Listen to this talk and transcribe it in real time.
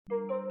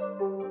Welcome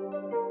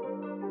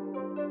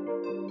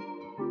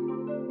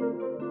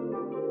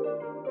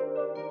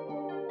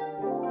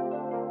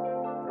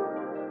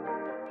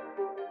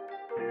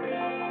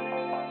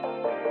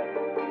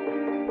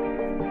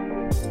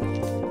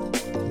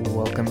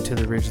to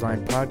the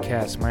Ridgeline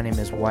podcast. My name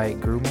is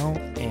Wyatt Grumo,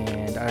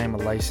 and I am a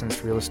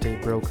licensed real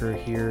estate broker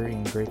here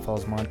in Great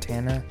Falls,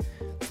 Montana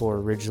for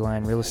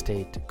Ridgeline Real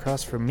Estate.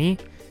 Across from me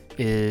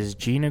is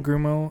Gina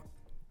Grumo,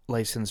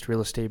 licensed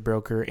real estate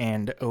broker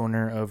and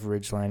owner of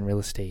Ridgeline Real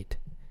Estate.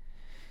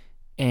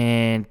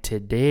 And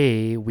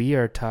today we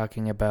are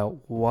talking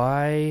about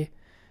why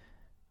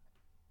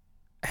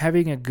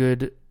having a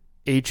good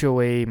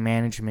HOA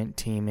management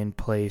team in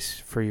place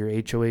for your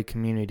HOA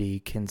community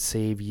can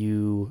save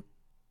your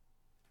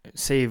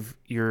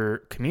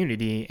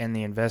community and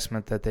the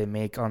investment that they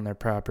make on their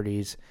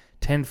properties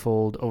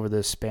tenfold over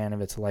the span of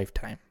its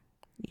lifetime.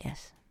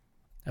 Yes.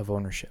 Of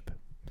ownership.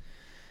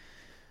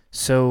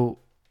 So,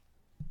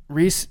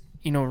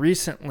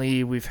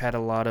 recently we've had a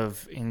lot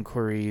of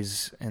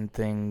inquiries and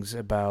things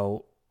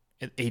about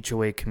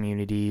HOA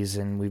communities,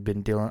 and we've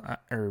been dealing,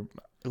 or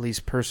at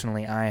least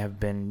personally, I have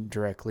been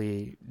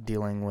directly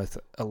dealing with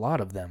a lot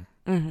of them.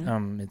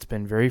 Mm-hmm. It's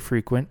been very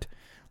frequent,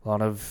 a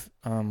lot of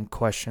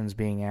questions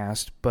being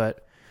asked,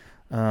 but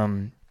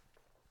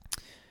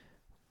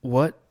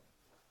what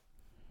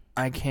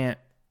I can't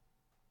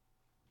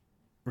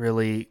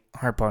really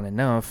harp on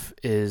enough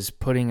is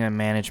putting a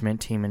management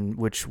team in,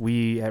 which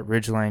we at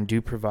Ridgeline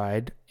do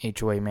provide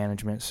HOA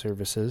management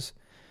services.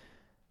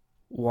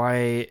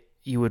 Why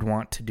you would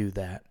want to do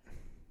that?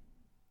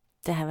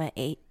 To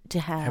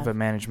have a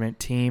management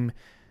team,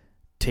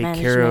 take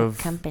management care of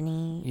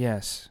company.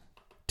 Yes,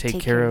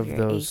 take care of your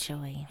those.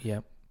 HOA.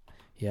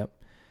 Yep.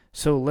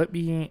 So let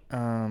me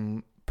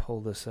pull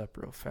this up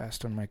real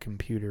fast on my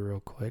computer real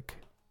quick,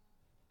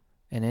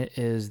 and it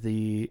is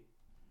the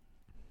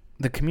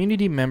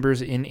community members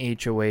in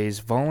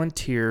HOAs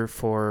volunteer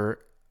for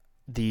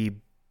the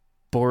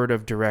board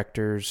of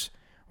directors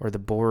or the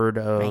board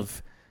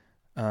of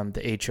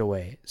the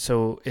HOA.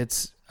 So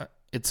it's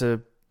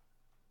a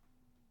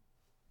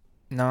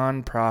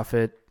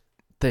non-profit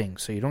thing.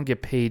 So you don't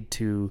get paid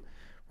to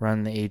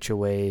run the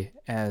HOA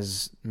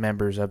as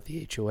members of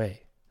the HOA,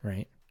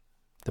 right?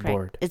 The Correct.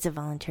 board. It's a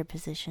volunteer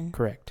position.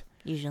 Correct.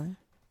 Usually.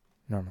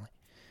 Normally.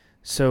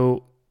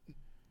 So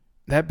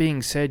that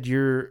being said,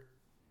 you're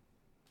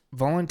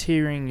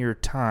volunteering your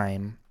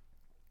time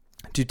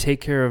to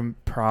take care of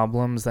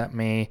problems that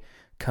may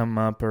come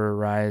up or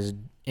arise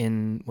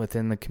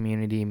within the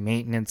community,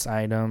 maintenance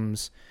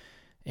items,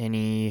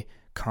 any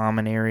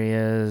common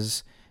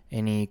areas,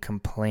 any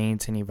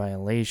complaints, any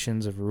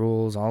violations of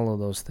rules, all of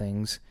those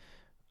things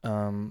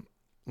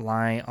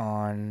lie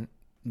on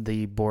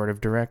the board of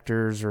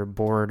directors or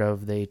board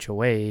of the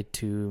HOA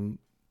to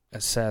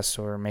assess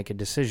or make a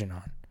decision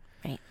on.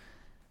 Right.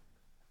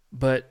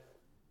 But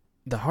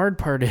the hard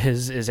part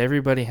is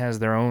everybody has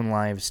their own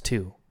lives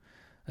too.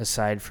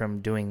 Aside from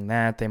doing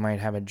that, they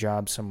might have a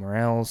job somewhere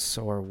else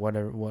or what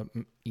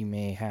you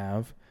may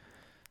have.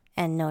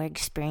 And no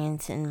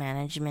experience in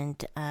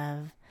management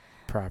of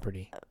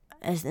property.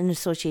 As an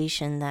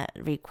association that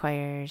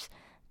requires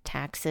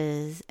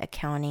taxes,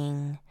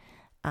 accounting,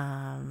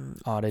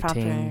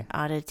 auditing,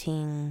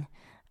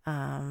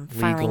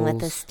 filing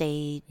with the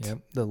state. Yep,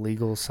 the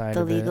legal side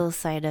of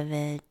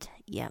it.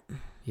 Yep.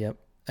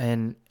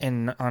 And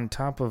on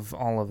top of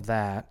all of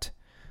that,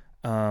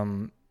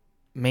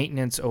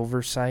 maintenance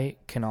oversight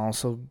can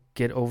also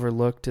get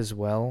overlooked as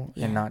well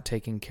and not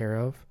taken care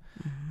of,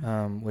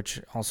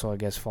 which also I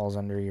guess falls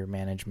under your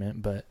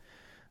management, but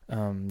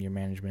your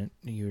management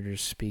you were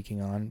just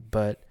speaking on.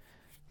 But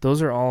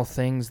those are all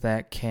things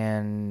that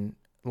can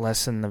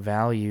lessen the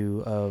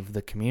value of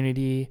the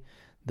community,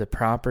 the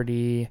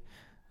property,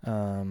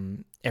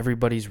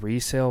 everybody's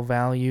resale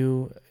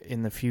value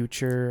in the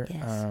future,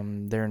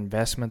 their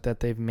investment that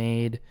they've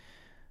made.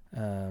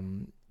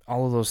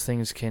 All of those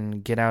things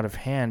can get out of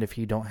hand if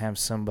you don't have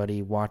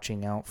somebody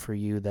watching out for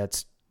you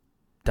that's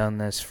done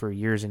this for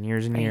years and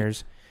years and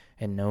years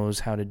and knows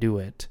how to do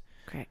it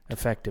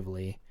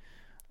effectively.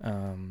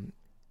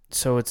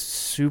 So it's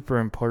super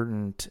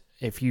important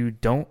if you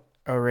don't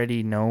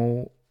already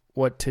know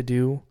what to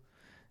do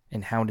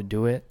and how to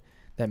do it,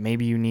 that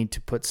maybe you need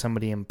to put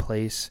somebody in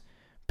place,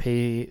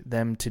 pay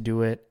them to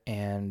do it,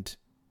 and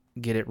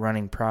get it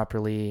running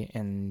properly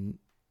and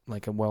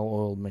like a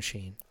well-oiled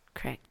machine.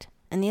 Correct.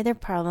 And the other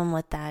problem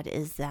with that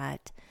is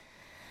that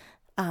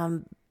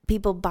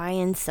people buy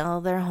and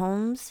sell their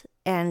homes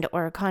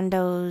or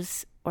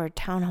condos or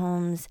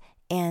townhomes,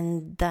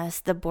 and thus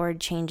the board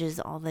changes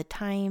all the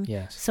time.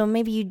 Yes. So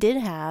maybe you did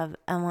have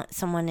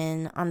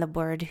someone on the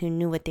board who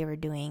knew what they were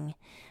doing,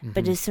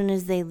 but as soon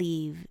as they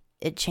leave,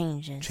 it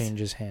changes.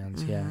 Changes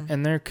hands, yeah.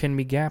 And there can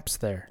be gaps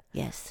there.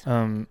 Yes.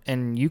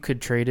 And you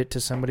could trade it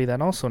to somebody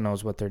that also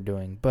knows what they're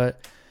doing.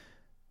 But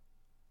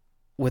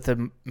with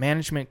a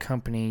management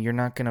company, you're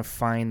not going to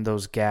find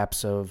those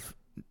gaps of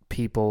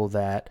people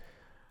that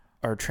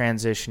are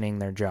transitioning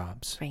their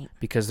jobs. Right.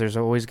 Because there's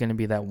always going to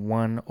be that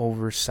one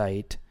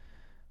oversight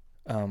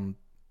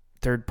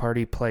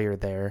third-party player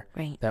there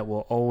right. that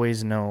will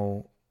always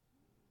know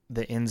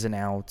the ins and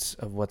outs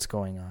of what's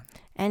going on.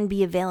 And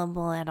be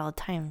available at all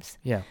times.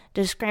 Yeah.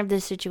 Describe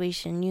the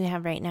situation you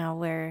have right now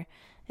where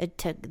it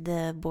took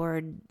the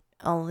board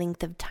a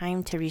length of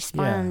time to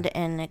respond,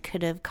 and it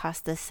could have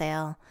cost the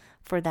sale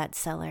for that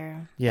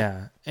seller.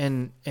 Yeah.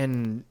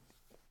 And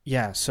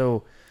yeah,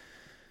 so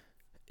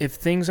if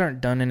things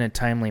aren't done in a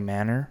timely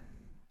manner,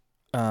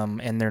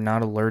 and they're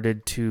not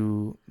alerted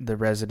to the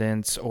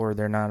residents or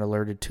they're not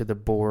alerted to the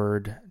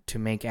board to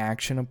make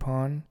action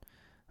upon,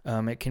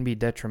 it can be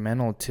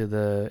detrimental to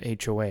the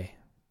HOA.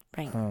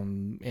 Right.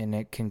 And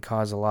it can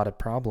cause a lot of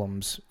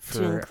problems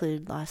to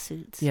include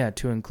lawsuits. Yeah,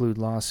 to include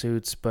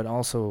lawsuits, but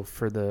also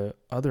for the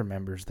other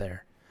members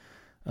there.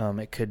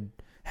 It could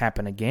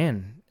happen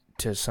again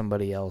to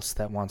somebody else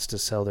that wants to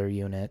sell their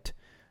unit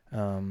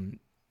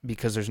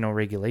because there's no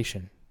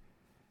regulation.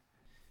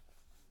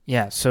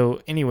 Yeah,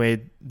 so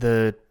anyway,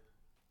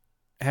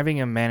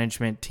 having a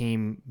management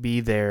team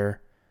be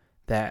there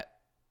that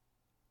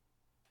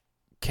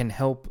can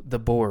help the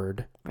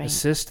board,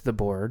 assist the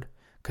board,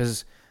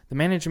 because the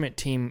management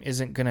team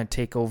isn't going to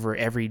take over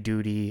every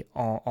duty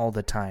all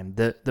the time.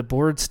 The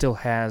board still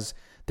has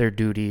their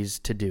duties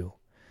to do.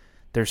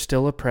 There's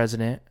still a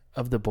president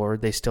of the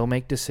board. They still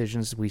make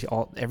decisions.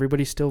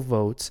 Everybody still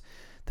votes.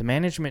 The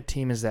management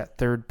team is that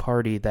third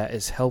party that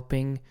is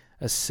helping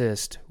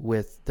assist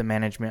with the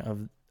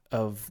management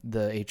of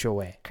the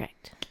HOA.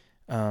 Correct.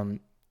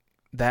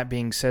 That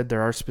being said,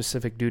 there are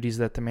specific duties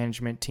that the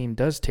management team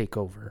does take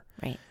over.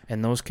 Right.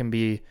 And those can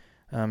be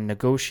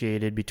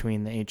negotiated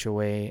between the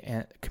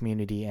HOA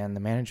community and the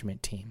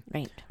management team.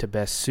 Right. To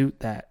best suit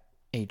that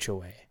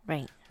HOA.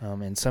 Right.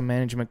 And some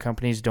management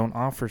companies don't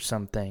offer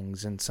some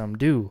things and some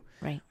do.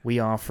 Right. We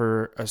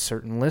offer a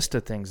certain list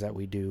of things that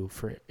we do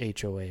for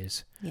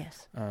HOAs.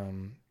 Yes.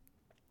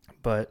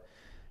 But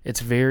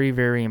it's very,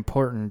 very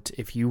important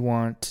if you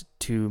want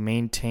to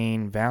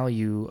maintain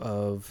value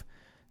of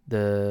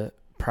the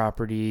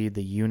property,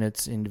 the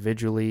units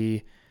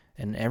individually,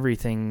 and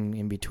everything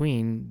in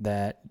between,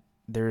 that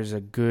there's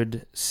a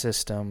good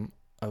system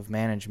of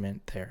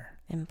management there.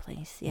 In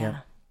place,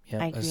 yeah.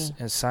 Yep. I agree.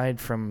 Aside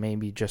from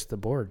maybe just the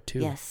board, too.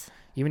 Yes.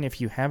 Even if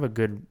you have a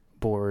good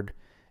board,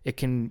 it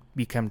can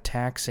become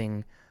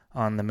taxing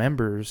on the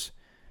members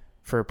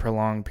for a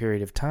prolonged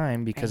period of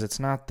time because it's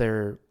not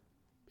their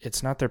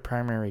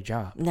primary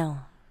job. No.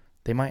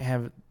 They might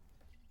have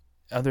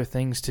other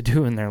things to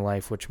do in their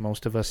life, which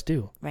most of us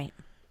do. Right.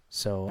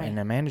 So, in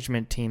a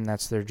management team,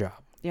 that's their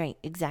job. Right,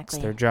 exactly.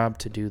 It's their job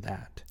to do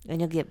that. And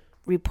you'll get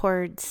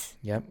reports.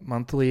 Yep,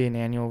 monthly and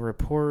annual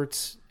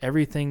reports.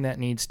 Everything that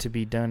needs to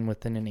be done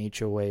within an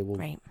HOA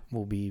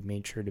will be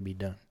made sure to be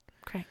done.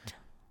 Correct.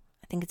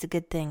 I think it's a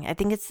good thing. I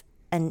think it's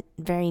a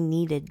very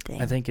needed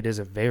thing. I think it is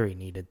a very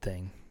needed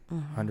thing,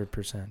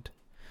 100%.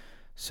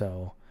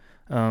 So,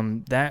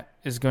 that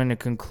is going to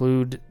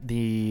conclude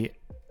the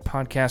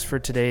podcast for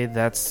today.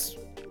 That's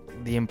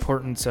the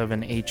importance of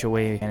an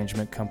HOA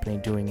management company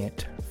doing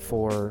it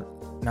for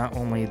not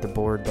only the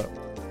board, but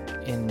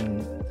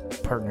in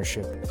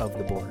partnership of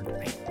the board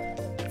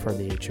for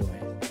the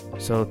HOA.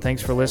 So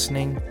thanks for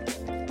listening.